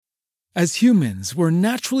As humans, we're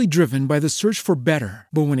naturally driven by the search for better.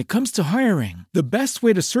 But when it comes to hiring, the best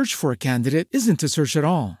way to search for a candidate isn't to search at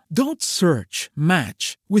all. Don't search,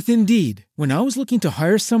 match with Indeed. When I was looking to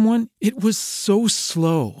hire someone, it was so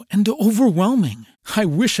slow and overwhelming. I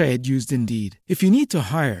wish I had used Indeed. If you need to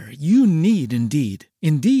hire, you need Indeed.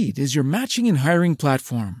 Indeed is your matching and hiring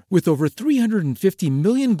platform with over 350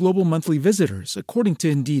 million global monthly visitors, according to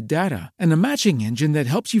Indeed data, and a matching engine that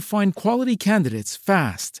helps you find quality candidates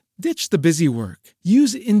fast. Ditch the busy work.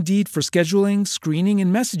 Use Indeed for scheduling, screening,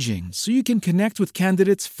 and messaging so you can connect with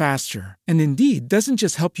candidates faster. And Indeed doesn't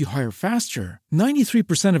just help you hire faster.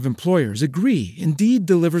 93% of employers agree Indeed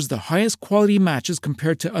delivers the highest quality matches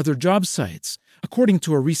compared to other job sites, according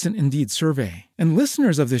to a recent Indeed survey. And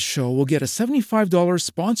listeners of this show will get a $75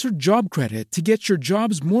 sponsored job credit to get your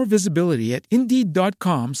jobs more visibility at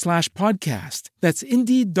Indeed.com/podcast. That's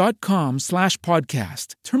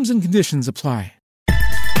Indeed.com/podcast. Terms and conditions apply.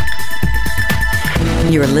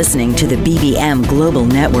 You're listening to the BBM Global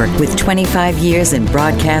Network with 25 years in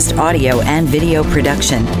broadcast audio and video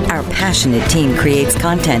production. Our passionate team creates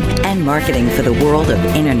content and marketing for the world of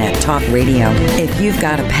Internet Talk Radio. If you've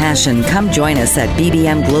got a passion, come join us at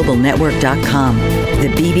bbmglobalnetwork.com. The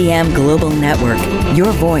BBM Global Network.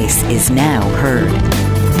 Your voice is now heard.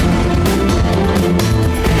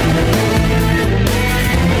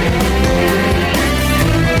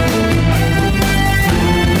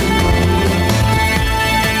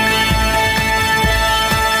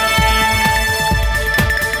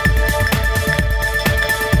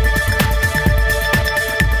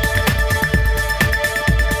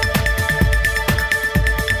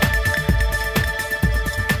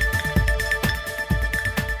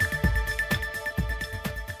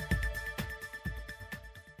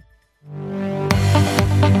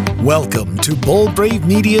 Welcome to Bold Brave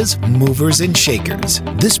Media's Movers and Shakers.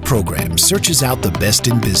 This program searches out the best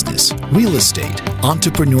in business, real estate,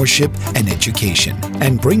 entrepreneurship, and education,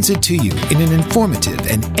 and brings it to you in an informative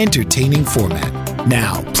and entertaining format.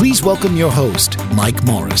 Now, please welcome your host, Mike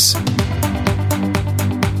Morris.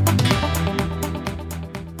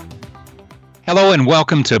 Hello and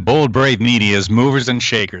welcome to Bold Brave Media's Movers and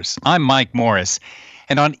Shakers. I'm Mike Morris.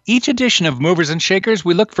 And on each edition of Movers and Shakers,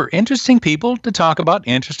 we look for interesting people to talk about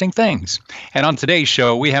interesting things. And on today's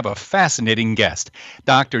show, we have a fascinating guest.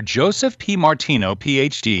 Dr. Joseph P. Martino,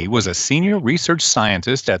 Ph.D., was a senior research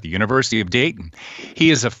scientist at the University of Dayton. He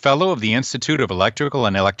is a fellow of the Institute of Electrical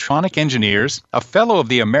and Electronic Engineers, a fellow of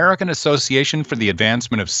the American Association for the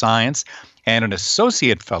Advancement of Science, and an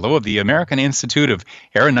associate fellow of the American Institute of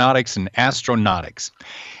Aeronautics and Astronautics.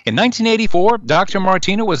 In 1984, Dr.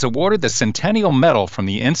 Martino was awarded the Centennial Medal from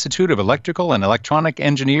the Institute of Electrical and Electronic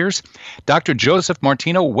Engineers. Dr. Joseph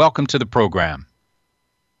Martino, welcome to the program.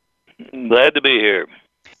 Glad to be here.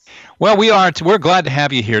 Well, we're glad to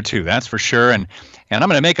have you here too, that's for sure. And I'm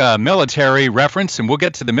going to make a military reference, and we'll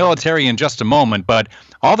get to the military in just a moment. But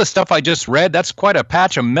all the stuff I just read, that's quite a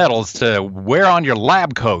patch of medals to wear on your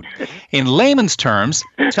lab coat. In layman's terms,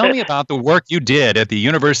 tell me about the work you did at the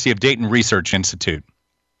University of Dayton Research Institute.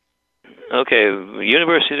 Okay, the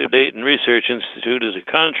University of Dayton Research Institute is a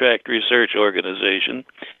contract research organization.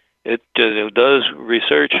 It does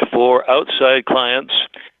research for outside clients,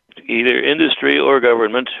 either industry or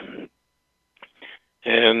government.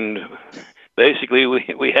 And basically,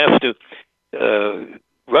 we have to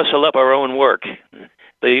rustle up our own work.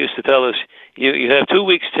 They used to tell us, you have 2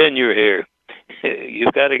 weeks tenure here.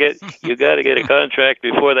 You've got to get a contract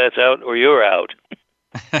before that's out, or you're out.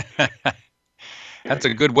 That's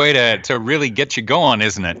a good way to really get you going,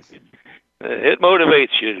 isn't it? It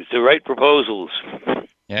motivates you to write proposals.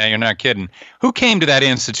 Yeah, you're not kidding. Who came to that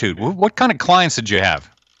institute? What kind of clients did you have?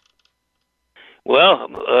 Well,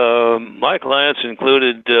 my clients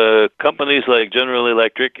included companies like General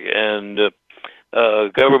Electric and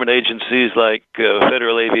government agencies like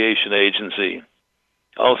Federal Aviation Agency,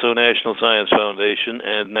 also National Science Foundation,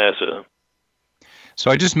 and NASA. So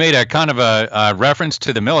I just made a kind of a reference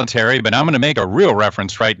to the military, but I'm going to make a real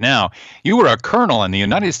reference right now. You were a colonel in the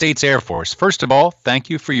United States Air Force. First of all, thank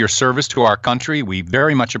you for your service to our country. We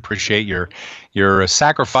very much appreciate your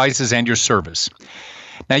sacrifices and your service.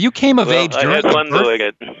 Now, you came of age during I had fun doing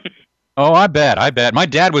it. Oh, I bet. My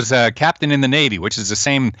dad was a captain in the Navy, which is the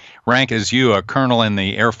same rank as you, a colonel in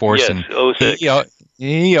the Air Force. Yes, and 06.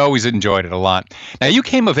 He always enjoyed it a lot. Now, you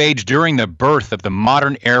came of age during the birth of the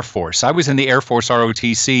modern Air Force. I was in the Air Force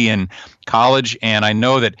ROTC in college, and I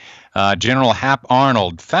know that General Hap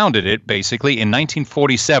Arnold founded it, basically, in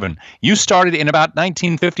 1947. You started in about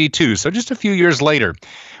 1952, so just a few years later.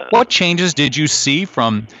 What changes did you see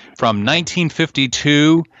from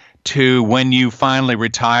 1952 to when you finally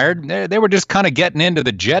retired. They were just kind of getting into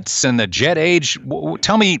the jets and the jet age.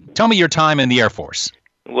 Tell me your time in the Air Force.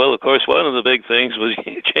 Well, of course, one of the big things was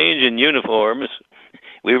change in uniforms.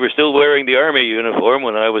 We were still wearing the Army uniform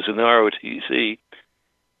when I was in the ROTC,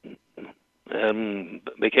 and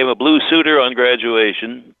became a blue suitor on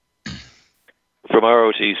graduation from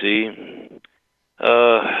ROTC.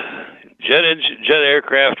 Jet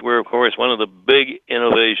aircraft were, of course, one of the big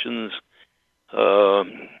innovations.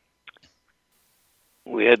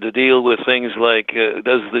 We had to deal with things like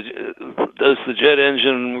does the jet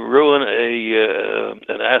engine ruin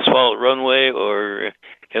an asphalt runway, or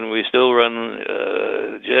can we still run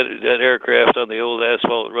jet aircraft on the old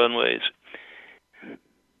asphalt runways?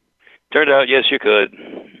 Turned out, yes, you could.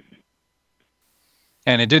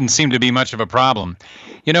 And it didn't seem to be much of a problem.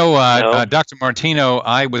 You know, No. Dr. Martino,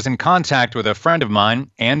 I was in contact with a friend of mine,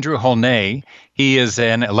 Andrew Holnay. He is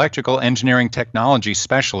an electrical engineering technology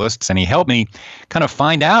specialist, and he helped me kind of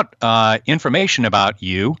find out information about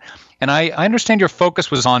you. And I understand your focus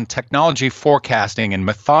was on technology forecasting and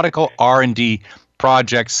methodical R&D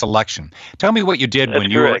project selection. Tell me what you did when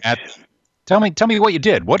you were at... Tell me what you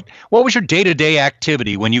did. What was your day-to-day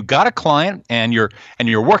activity when you got a client and you're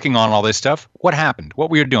working on all this stuff? What happened? What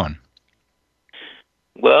were you doing?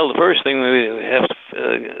 Well, the first thing we have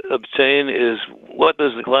to obtain is what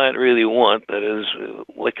does the client really want? That is,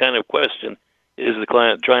 what kind of question is the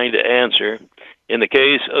client trying to answer? In the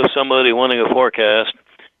case of somebody wanting a forecast,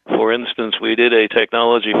 for instance, we did a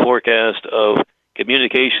technology forecast of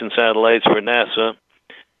communication satellites for NASA.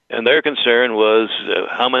 And their concern was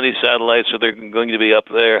how many satellites are there going to be up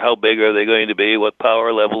there? How big are they going to be? What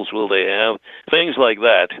power levels will they have? Things like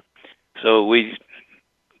that. So we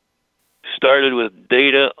started with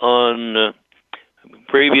data on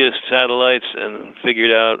previous satellites and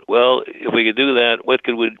figured out, well, if we could do that, what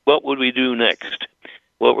would we do next?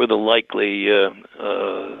 What were the likely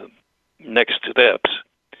next steps?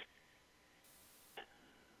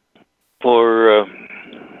 For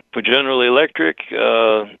General Electric,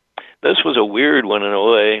 this was a weird one in a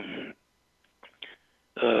way.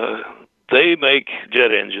 They make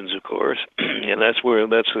jet engines, of course, and that's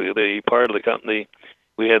the part of the company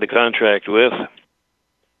we had the contract with.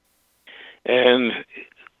 And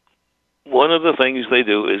one of the things they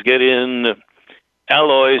do is get in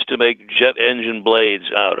alloys to make jet engine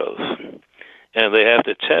blades out of, and they have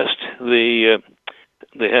to test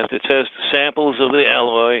samples of the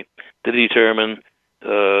alloy to determine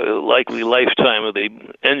likely lifetime of the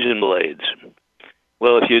engine blades.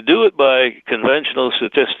 Well, if you do it by conventional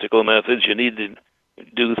statistical methods, you need to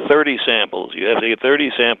do 30 samples. You have to get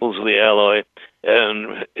 30 samples of the alloy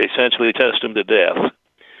and essentially test them to death.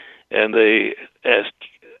 And they asked,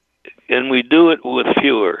 can we do it with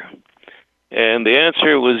fewer? And the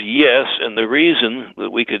answer was yes, and the reason that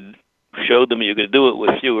we could show them you could do it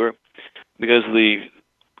with fewer, because the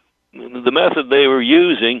method they were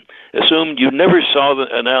using assumed you never saw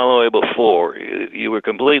an alloy before. You were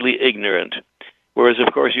completely ignorant. Whereas,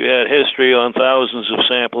 of course, you had history on thousands of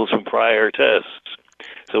samples from prior tests.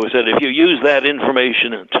 So we said if you use that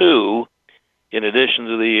information too, in addition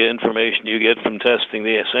to the information you get from testing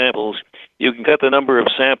the samples, you can cut the number of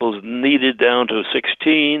samples needed down to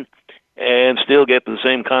 16 and still get the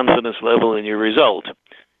same confidence level in your result.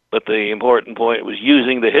 But the important point was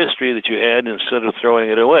using the history that you had instead of throwing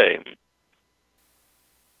it away.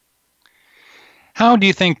 How do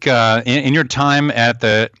you think, in your time at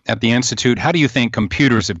the Institute, how do you think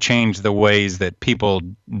computers have changed the ways that people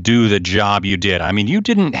do the job you did? I mean, you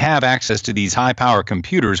didn't have access to these high-power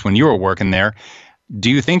computers when you were working there.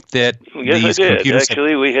 Do you think that yes, these I did. computers...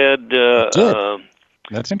 Actually, we had...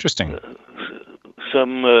 That's interesting.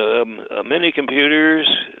 Some mini computers.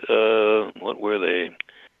 What were they?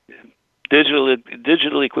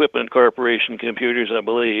 Digital Equipment Corporation computers, I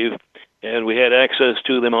believe, and we had access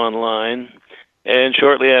to them online. And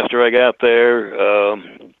shortly after I got there,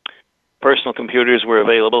 personal computers were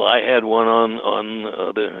available. I had one on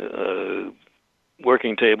the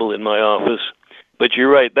working table in my office. But you're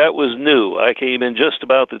right, that was new. I came in just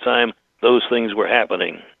about the time those things were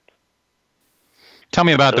happening. Tell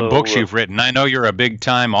me about the books you've written. I know you're a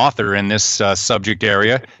big-time author in this subject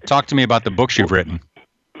area. Talk to me about the books you've written.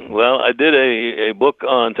 Well, I did a book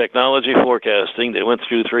on technology forecasting that went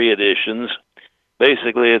through 3 editions.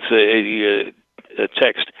 Basically, it's a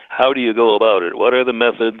text. How do you go about it? What are the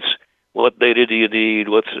methods? What data do you need?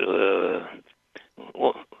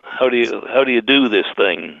 How do you do this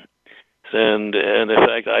thing? And in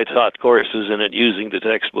fact, I taught courses in it using the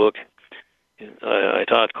textbook. I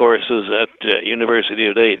taught courses at University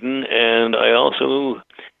of Dayton, and I also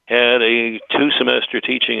had a 2-semester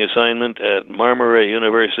teaching assignment at Marmara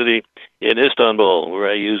University in Istanbul, where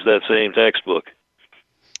I used that same textbook.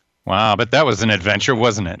 Wow, but that was an adventure,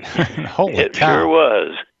 wasn't it? Holy it cow. Sure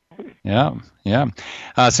was. Yeah, yeah.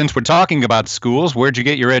 Since we're talking about schools, where'd you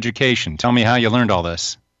get your education? Tell me how you learned all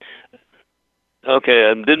this. Okay,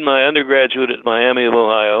 I did my undergraduate at Miami of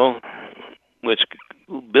Ohio, which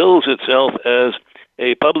bills itself as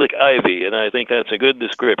a public Ivy, and I think that's a good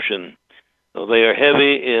description. They are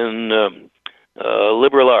heavy in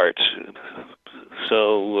liberal arts.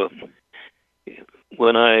 So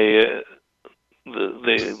when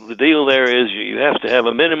the deal there is you have to have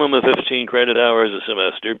a minimum of 15 credit hours a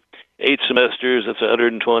semester. 8 semesters, that's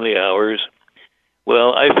 120 hours.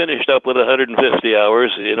 Well, I finished up with 150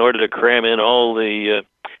 hours in order to cram in all the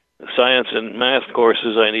science and math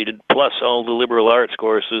courses I needed, plus all the liberal arts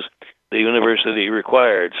courses the university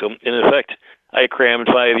required. So, in effect, I crammed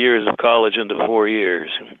 5 years of college into 4 years.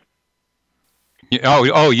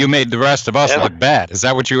 You made the rest of us look bad. Is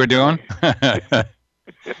that what you were doing?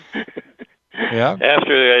 Yeah.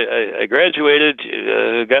 After I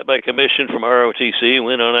graduated, got my commission from ROTC,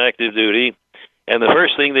 went on active duty, and the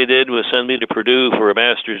first thing they did was send me to Purdue for a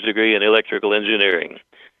master's degree in electrical engineering.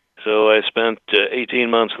 So I spent 18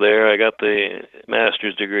 months there. I got the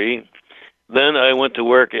master's degree. Then I went to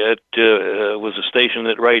work at, was a station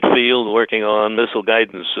at Wright Field working on missile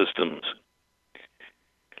guidance systems.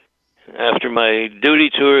 After my duty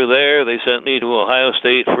tour there, they sent me to Ohio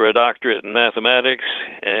State for a doctorate in mathematics,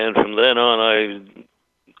 and from then on,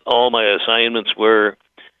 all my assignments were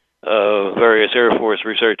various Air Force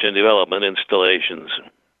research and development installations.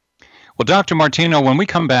 Well, Dr. Martino, when we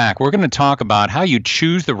come back, we're going to talk about how you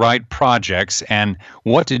choose the right projects and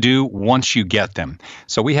what to do once you get them.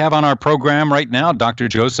 So we have on our program right now Dr.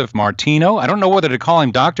 Joseph Martino. I don't know whether to call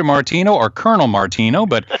him Dr. Martino or Colonel Martino,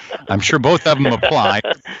 but I'm sure both of them apply.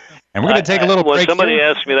 And we're going to take a little break. When somebody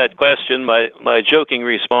asks me that question, my joking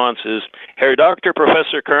response is, Herr Doctor,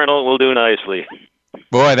 Professor, Colonel will do nicely.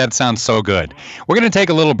 Boy, that sounds so good. We're going to take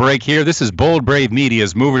a little break here. This is Bold Brave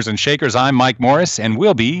Media's Movers and Shakers. I'm Mike Morris, and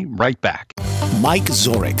we'll be right back. Mike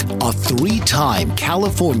Zorek, a 3-time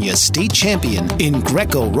California state champion in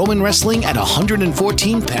Greco-Roman wrestling at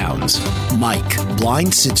 114 pounds. Mike,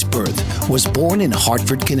 blind since birth, was born in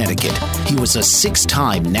Hartford, Connecticut. He was a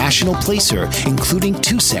 6-time national placer, including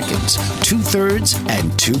 2 seconds, 2 thirds,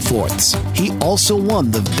 and 2 fourths. He also won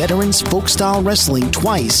the Veterans Folk-Style Wrestling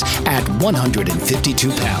twice at 152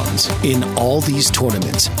 pounds. In all these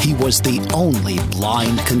tournaments, he was the only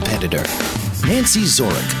blind competitor. Nancy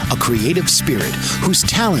Zorek, a creative spirit whose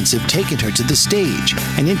talents have taken her to the stage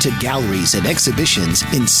and into galleries and exhibitions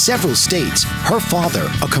in several states. Her father,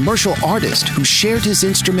 a commercial artist who shared his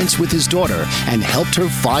instruments with his daughter and helped her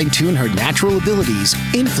fine-tune her natural abilities,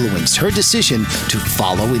 influenced her decision to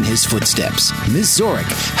follow in his footsteps. Ms.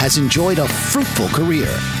 Zorek has enjoyed a fruitful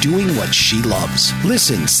career doing what she loves.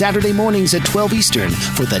 Listen Saturday mornings at 12 Eastern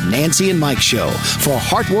for The Nancy and Mike Show for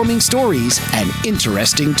heartwarming stories and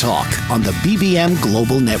interesting talk on the BBM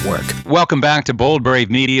Global Network. Welcome back to Bold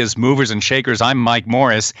Brave Media's Movers and Shakers. I'm Mike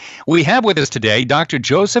Morris. We have with us today Dr.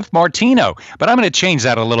 Joseph Martino, but I'm going to change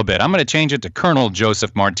that a little bit. I'm going to change it to Colonel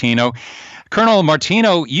Joseph Martino. Colonel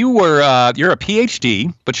Martino, you're a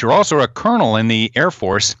PhD, but you're also a colonel in the Air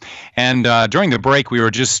Force. And during the break, we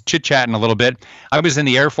were just chit-chatting a little bit. I was in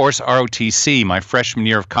the Air Force ROTC my freshman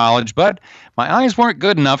year of college, but my eyes weren't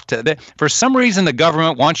good enough for some reason, the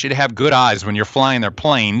government wants you to have good eyes when you're flying their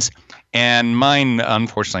planes. And mine,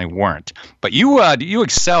 unfortunately, weren't. But you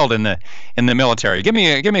excelled in the military. Give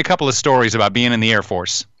me a couple of stories about being in the Air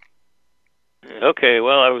Force. Okay,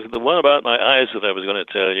 well, I was the one about my eyes that I was going to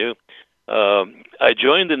tell you. I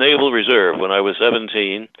joined the Naval Reserve when I was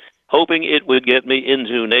 17, hoping it would get me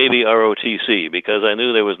into Navy ROTC because I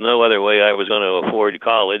knew there was no other way I was going to afford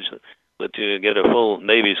college but to get a full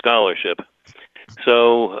Navy scholarship.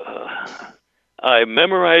 So I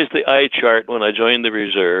memorized the eye chart when I joined the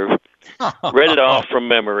reserve, read it off from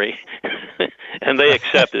memory, and they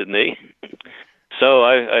accepted me. So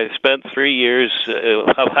I spent 3 years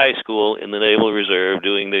of high school in the Naval Reserve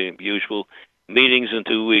doing the usual meetings and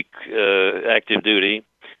 2-week active duty.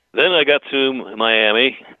 Then I got to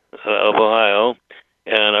Miami of Ohio,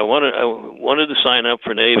 and I wanted to sign up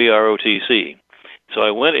for Navy ROTC. So I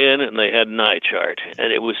went in, and they had an eye chart,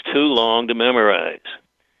 and it was too long to memorize.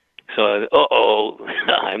 So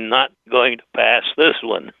I'm not going to pass this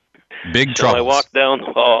one. Big trouble. So I walked down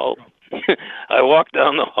the hall.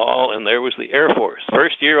 And there was the Air Force.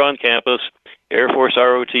 First year on campus, Air Force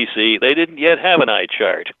ROTC. They didn't yet have an eye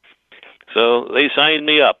chart. So they signed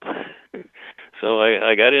me up. So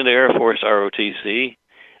I got into Air Force ROTC.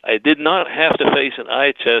 I did not have to face an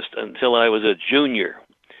eye test until I was a junior.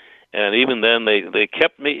 And even then, they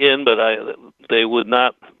kept me in, but they would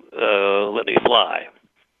not let me fly.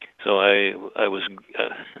 So I was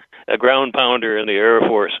a ground pounder in the Air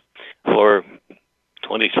Force for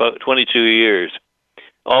 22 years,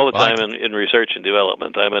 all the time in research and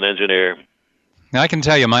development. I'm an engineer. Now, I can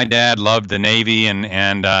tell you, my dad loved the Navy,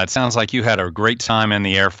 and it sounds like you had a great time in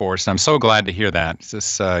the Air Force. I'm so glad to hear that. It's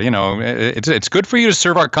just, it's good for you to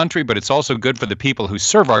serve our country, but it's also good for the people who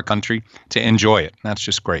serve our country to enjoy it. That's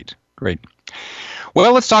just great. Great.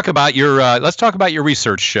 Well, let's talk about your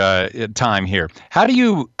research time here. How do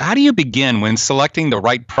you begin when selecting the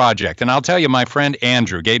right project? And I'll tell you, my friend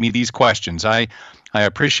Andrew gave me these questions. I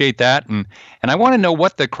appreciate that, and I want to know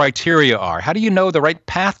what the criteria are. How do you know the right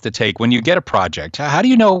path to take when you get a project? How do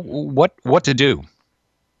you know what to do?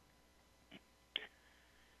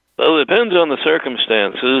 Well, it depends on the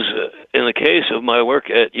circumstances. In the case of my work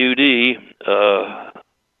at UD,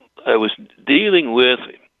 I was dealing with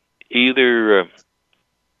either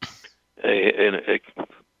an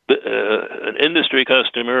industry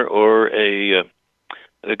customer or a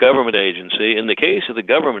government agency. In the case of the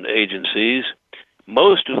government agencies,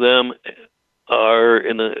 most of them are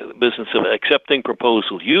in the business of accepting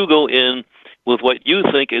proposals. You go in with what you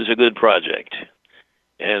think is a good project.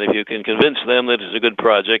 And if you can convince them that it's a good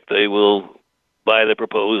project, they will buy the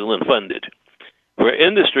proposal and fund it. For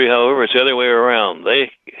industry, however, it's the other way around.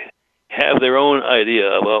 They have their own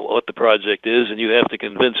idea about what the project is, and you have to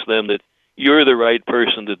convince them that you're the right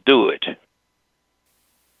person to do it.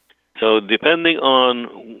 So depending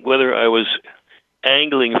on whether I was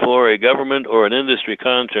angling for a government or an industry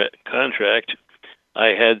contract, I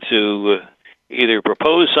had to either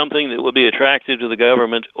propose something that would be attractive to the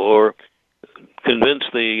government or convince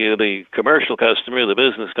the commercial customer, the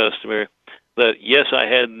business customer, that yes,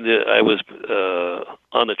 I was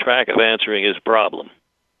on the track of answering his problem.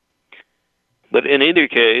 But in either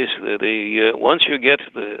case, once you get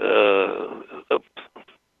a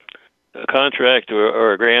contract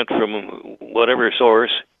or a grant from whatever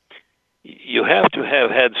source, you have to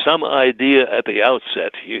have had some idea at the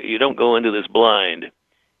outset. You don't go into this blind.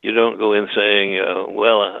 You don't go in saying,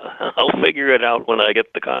 I'll figure it out when I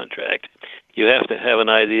get the contract. You have to have an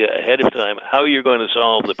idea ahead of time how you're going to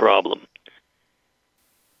solve the problem.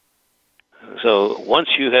 So once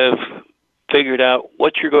you have figured out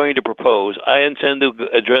what you're going to propose, I intend to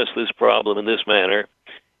address this problem in this manner,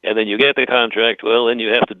 and then you get the contract, well, then you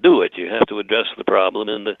have to do it. You have to address the problem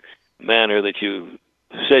in the manner that you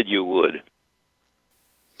said you would.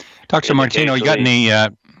 Dr. Martino, have you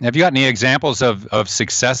got any examples of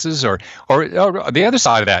successes or the other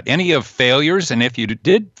side of that, any of failures? And if you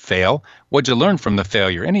did fail, what'd you learn from the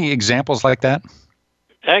failure? Any examples like that?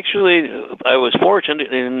 Actually, I was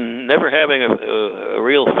fortunate in never having a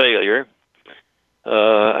real failure.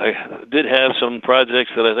 I did have some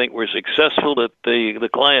projects that I think were successful, but the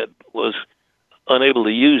client was unable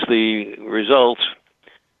to use the results.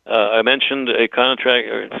 I mentioned a contract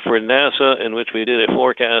for NASA in which we did a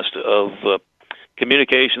forecast of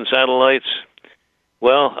communication satellites.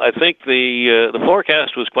 Well, I think the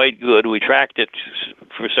forecast was quite good. We tracked it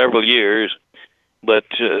for several years, but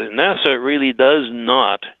NASA really does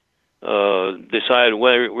not decide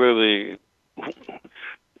where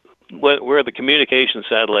the communication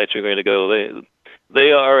satellites are going to go.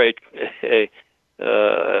 They are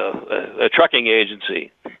a trucking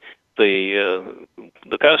agency. The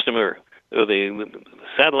customer or the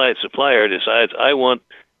satellite supplier decides, I want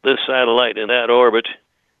this satellite in that orbit,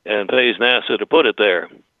 and pays NASA to put it there.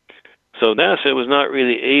 So NASA was not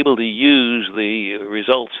really able to use the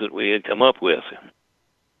results that we had come up with.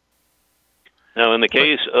 Now, in the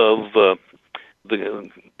case of the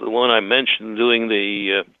one I mentioned, doing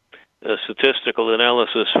the statistical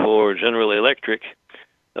analysis for General Electric,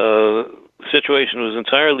 the situation was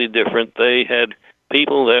entirely different. They had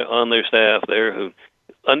people there on their staff there who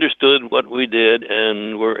understood what we did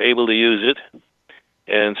and were able to use it.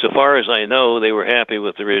 And so far as I know, they were happy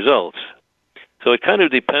with the results. So it kind of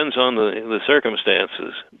depends on the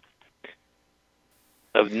circumstances.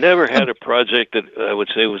 I've never had a project that I would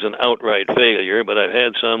say was an outright failure, but I've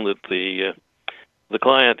had some that the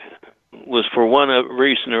client was, for one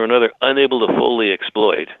reason or another, unable to fully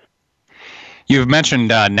exploit. You've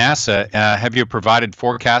mentioned NASA. Have you provided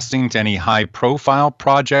forecasting to any high-profile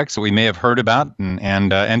projects that we may have heard about?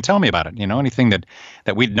 And tell me about it. Anything that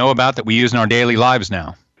we'd know about that we use in our daily lives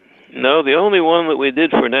now? No, the only one that we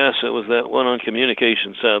did for NASA was that one on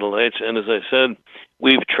communication satellites. And as I said,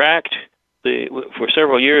 we've tracked for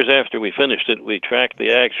several years after we finished it, we tracked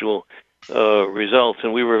the actual results,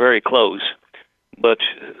 and we were very close. But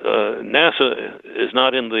NASA is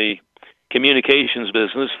not in the communications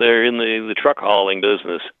business. They're in the truck hauling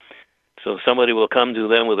business. So somebody will come to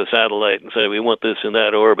them with a satellite and say, we want this in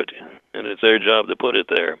that orbit, and it's their job to put it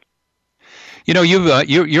there. You know,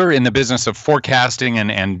 you're in the business of forecasting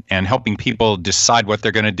and helping people decide what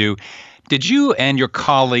they're going to do. Did you and your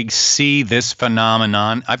colleagues see this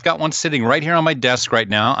phenomenon? I've got one sitting right here on my desk right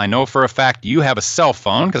now. I know for a fact you have a cell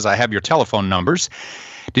phone because I have your telephone numbers.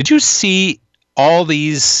 Did you see all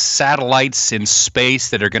these satellites in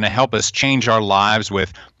space that are going to help us change our lives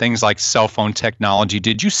with things like cell phone technology?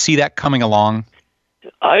 Did you see that coming along?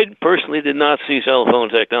 I personally did not see cell phone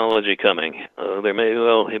technology coming. There may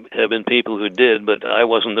well have been people who did, but I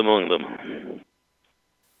wasn't among them.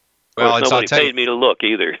 Well, nobody paid me to look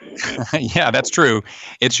either. Yeah, that's true.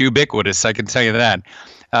 It's ubiquitous, I can tell you that.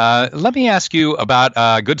 Let me ask you about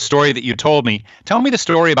a good story that you told me. Tell me the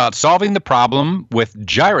story about solving the problem with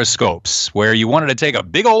gyroscopes, where you wanted to take a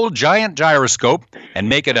big old giant gyroscope and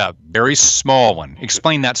make it a very small one.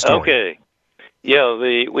 Explain that story. Okay. Yeah,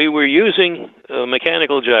 we were using a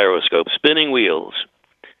mechanical gyroscope, spinning wheels,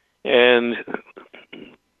 and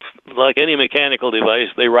like any mechanical device,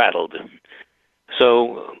 they rattled.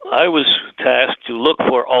 So I was tasked to look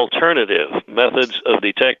for alternative methods of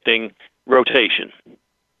detecting rotation.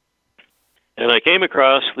 And I came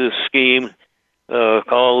across this scheme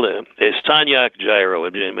called a Sagnac gyro,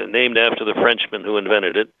 named after the Frenchman who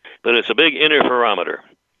invented it, but it's a big interferometer.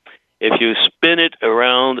 If you spin it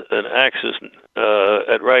around an axis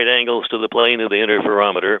at right angles to the plane of the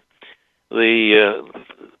interferometer, the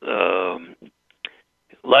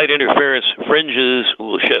light interference fringes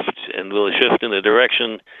will shift, and will shift in a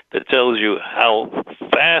direction that tells you how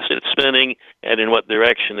fast it's spinning and in what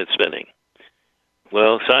direction it's spinning.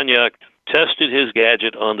 Well, Sagnac tested his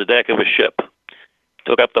gadget on the deck of a ship,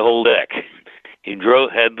 took up the whole deck. He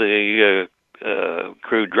had the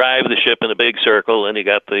crew drive the ship in a big circle, and he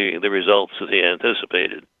got the results that he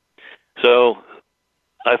anticipated. So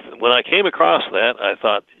when I came across that, I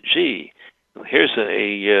thought, gee, here's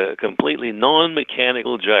a completely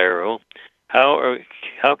non-mechanical gyro. How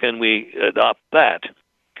can we adopt that?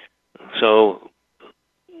 So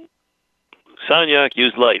Sagnac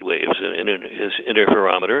used light waves in his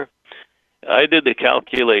interferometer. I did the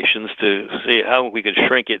calculations to see how we could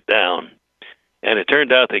shrink it down. And it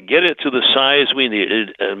turned out to get it to the size we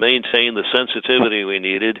needed and maintain the sensitivity we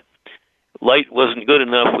needed, light wasn't good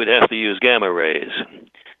enough. We'd have to use gamma rays.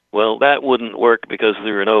 Well, that wouldn't work because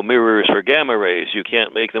there are no mirrors for gamma rays. You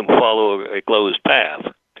can't make them follow a closed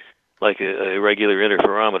path like a regular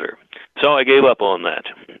interferometer. So I gave up on that.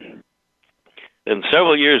 And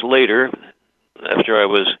several years later, after I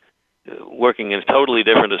was working in a totally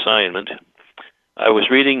different assignment, I was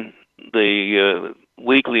reading the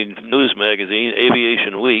weekly news magazine,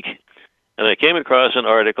 Aviation Week, and I came across an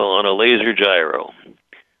article on a laser gyro.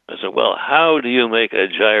 I said, well, how do you make a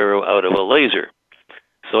gyro out of a laser?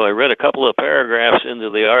 So I read a couple of paragraphs into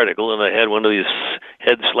the article, and I had one of these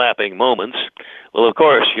head-slapping moments. Well, of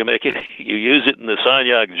course, you use it in the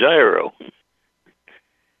Sagnac gyro.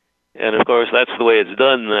 And, of course, that's the way it's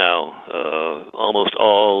done now. Almost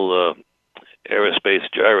all aerospace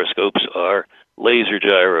gyroscopes are laser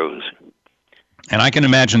gyros. And I can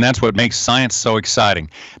imagine that's what makes science so exciting.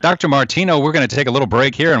 Dr. Martino, we're going to take a little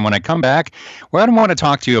break here, and when I come back, I want to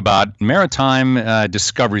talk to you about maritime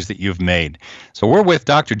discoveries that you've made. So we're with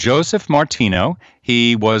Dr. Joseph Martino.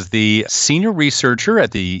 He was the senior researcher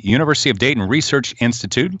at the University of Dayton Research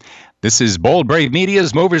Institute. This is Bold Brave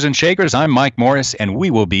Media's Movers and Shakers. I'm Mike Morris, and we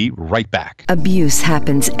will be right back. Abuse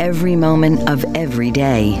happens every moment of every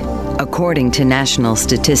day. According to national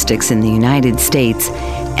statistics in the United States,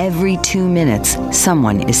 every 2 minutes,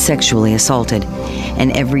 someone is sexually assaulted,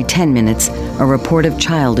 and every 10 minutes, a report of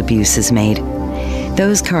child abuse is made.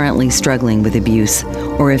 Those currently struggling with abuse,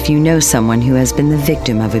 or if you know someone who has been the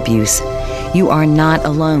victim of abuse, you are not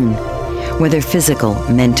alone. Whether physical,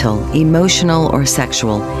 mental, emotional, or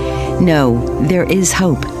sexual, no, there is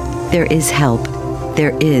hope, there is help,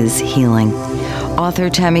 there is healing. Author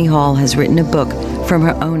Tammy Hall has written a book from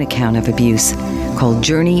her own account of abuse called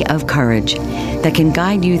Journey of Courage that can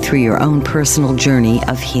guide you through your own personal journey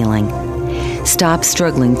of healing. Stop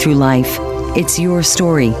struggling through life. It's your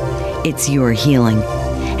story. It's your healing.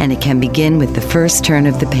 And it can begin with the first turn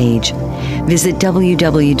of the page. Visit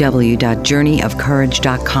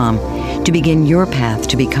www.journeyofcourage.com to begin your path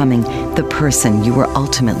to becoming the person you were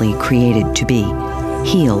ultimately created to be.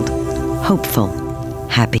 Healed, hopeful,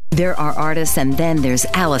 happy. There are artists, and then there's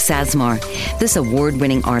Alice Asmar. This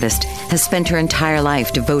award-winning artist has spent her entire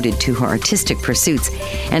life devoted to her artistic pursuits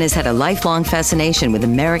and has had a lifelong fascination with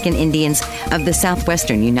American Indians of the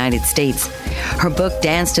southwestern United States. Her book,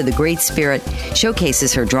 Dance to the Great Spirit,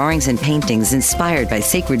 showcases her drawings and paintings inspired by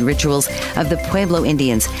sacred rituals of the Pueblo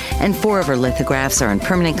Indians, and 4 of her lithographs are in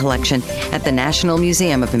permanent collection at the National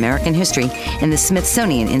Museum of American History and the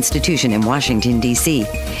Smithsonian Institution in Washington, D.C.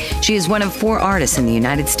 She is one of 4 artists in the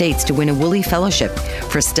United States to win a Woolley Fellowship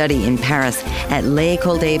for study in Paris at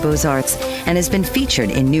l'École des Beaux-Arts and has been featured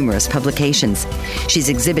in numerous publications. She's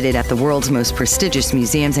exhibited at the world's most prestigious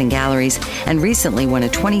museums and galleries and recently won a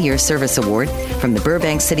 20-year service award from the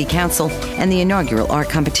Burbank City Council and the inaugural art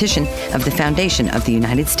competition of the Foundation of the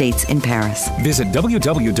United States in Paris. Visit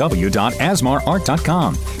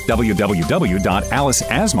www.asmarart.com,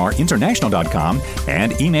 www.aliceasmarinternational.com,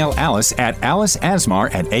 and email Alice at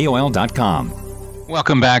aliceasmar@aol.com.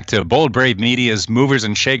 Welcome back to Bold Brave Media's Movers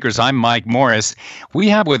and Shakers. I'm Mike Morris. We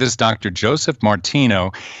have with us Dr. Joseph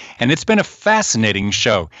Martino, and it's been a fascinating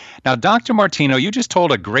show. Now, Dr. Martino, you just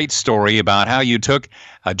told a great story about how you took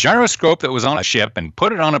a gyroscope that was on a ship and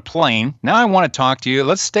put it on a plane. Now I want to talk to you.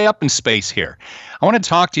 Let's stay up in space here. I want to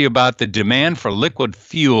talk to you about the demand for liquid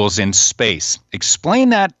fuels in space.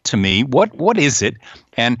 Explain that to me. What is it?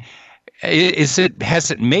 And has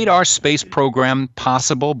it made our space program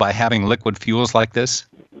possible by having liquid fuels like this?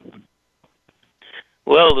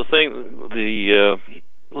 Well, the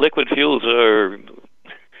liquid fuels are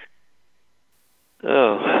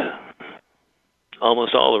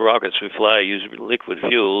almost all the rockets we fly use liquid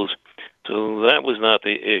fuels, so that was not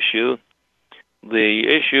the issue. The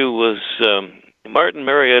issue was Martin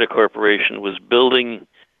Marietta Corporation was building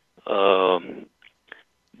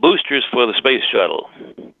boosters for the space shuttle.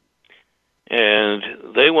 And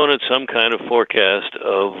they wanted some kind of forecast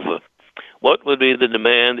of what would be the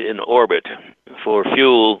demand in orbit for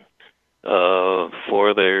fuel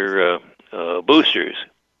for their boosters.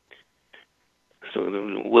 So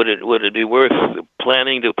would it be worth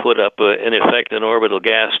planning to put up in effect an orbital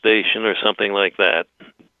gas station or something like that?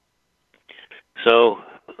 So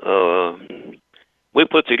we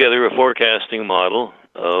put together a forecasting model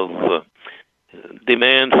of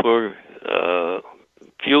demand for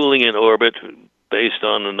fueling in orbit based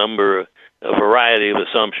on a variety of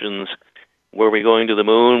assumptions. Were we going to the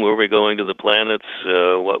moon? Were we going to the planets?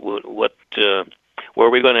 Were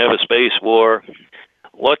we going to have a space war?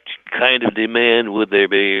 What kind of demand would there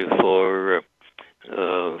be for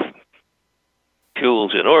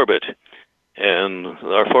fuels in orbit? And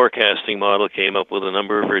our forecasting model came up with a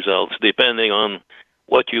number of results depending on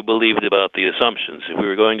what you believed about the assumptions. If we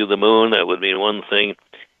were going to the moon, that would mean one thing.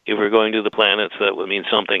 If we're going to the planets, that would mean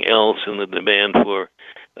something else in the demand for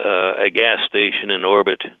a gas station in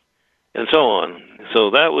orbit, and so on. So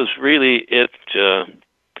that was really it,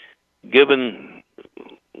 given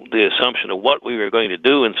the assumption of what we were going to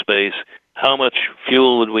do in space, how much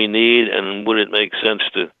fuel would we need, and would it make sense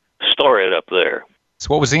to store it up there? So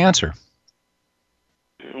what was the answer?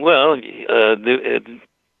 Well, if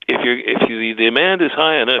the demand is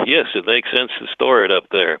high enough, yes, it makes sense to store it up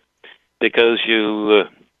there, because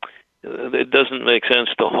it doesn't make sense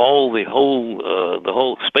to haul the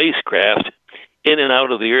whole spacecraft in and out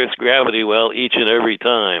of the Earth's gravity well each and every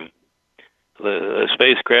time. The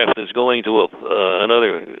spacecraft is going to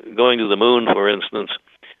going to the moon, for instance.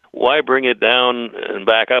 Why bring it down and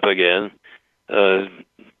back up again?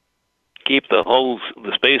 Keep the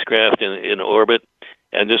spacecraft in orbit,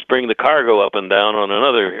 and just bring the cargo up and down on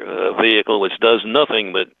another vehicle which does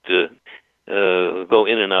nothing but go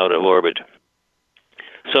in and out of orbit.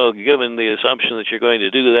 So given the assumption that you're going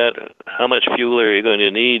to do that, how much fuel are you going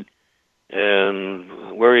to need, and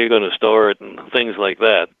where are you going to store it, and things like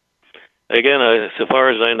that. Again, so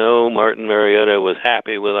far as I know, Martin Marietta was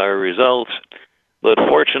happy with our results, but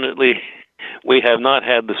fortunately, we have not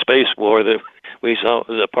had the space war that we saw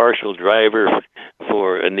as a partial driver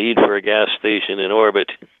for a need for a gas station in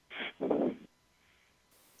orbit.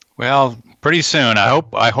 Well, pretty soon.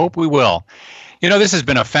 I hope we will. You know, this has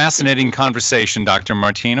been a fascinating conversation, Dr.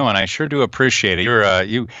 Martino, and I sure do appreciate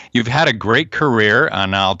it. You've had a great career,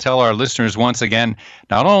 and I'll tell our listeners once again,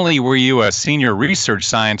 not only were you a senior research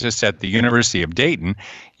scientist at the University of Dayton,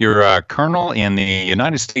 you're a colonel in the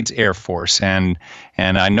United States Air Force, and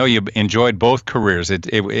I know you enjoyed both careers.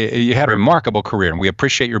 You had a remarkable career, and we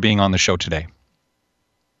appreciate your being on the show today.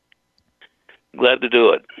 Glad to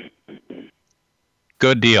do it.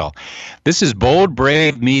 Good deal. This is Bold,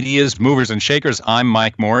 Brave Media's Movers and Shakers. I'm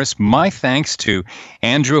Mike Morris. My thanks to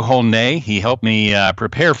Andrew Holnay. He helped me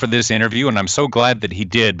prepare for this interview, and I'm so glad that he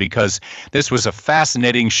did, because this was a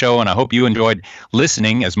fascinating show, and I hope you enjoyed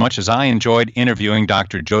listening as much as I enjoyed interviewing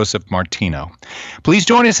Dr. Joseph Martino. Please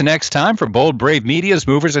join us next time for Bold, Brave Media's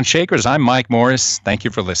Movers and Shakers. I'm Mike Morris. Thank you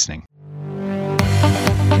for listening.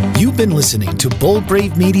 You've been listening to Bold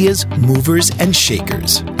Brave Media's Movers and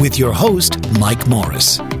Shakers with your host, Mike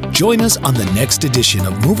Morris. Join us on the next edition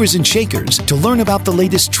of Movers and Shakers to learn about the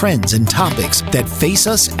latest trends and topics that face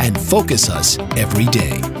us and focus us every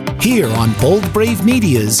day. Here on Bold Brave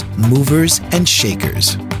Media's Movers and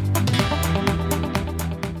Shakers.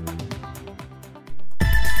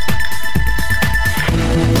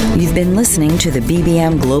 You've been listening to the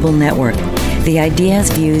BBM Global Network. The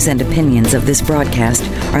ideas, views, and opinions of this broadcast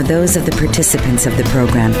are those of the participants of the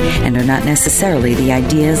program and are not necessarily the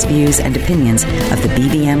ideas, views, and opinions of the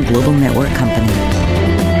BBM Global Network Company.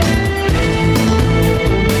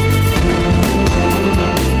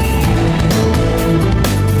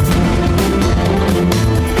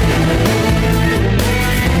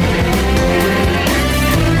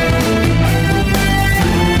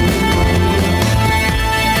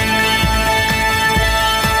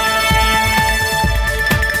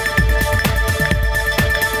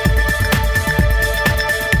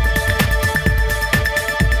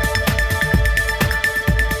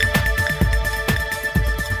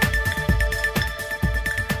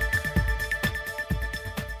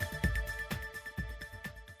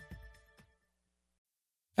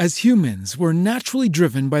 As humans, we're naturally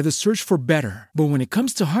driven by the search for better. But when it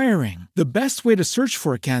comes to hiring, the best way to search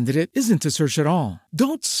for a candidate isn't to search at all.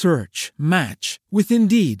 Don't search, match with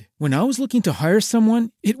Indeed. When I was looking to hire someone,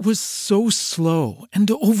 it was so slow and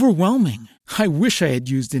overwhelming. I wish I had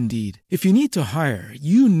used Indeed. If you need to hire,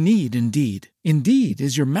 you need Indeed. Indeed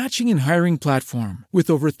is your matching and hiring platform with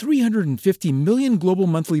over 350 million global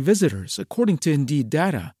monthly visitors, according to Indeed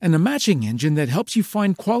data, and a matching engine that helps you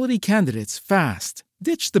find quality candidates fast.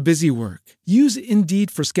 Ditch the busy work. Use Indeed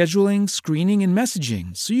for scheduling, screening, and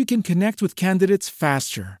messaging so you can connect with candidates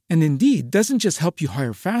faster. And Indeed doesn't just help you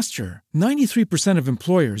hire faster. 93% of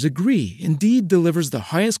employers agree Indeed delivers the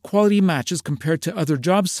highest quality matches compared to other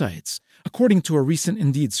job sites, according to a recent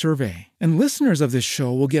Indeed survey. And listeners of this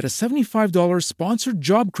show will get a $75 sponsored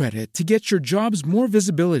job credit to get your jobs more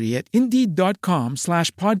visibility at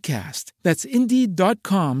Indeed.com/podcast. That's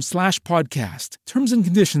Indeed.com/podcast. Terms and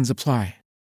conditions apply.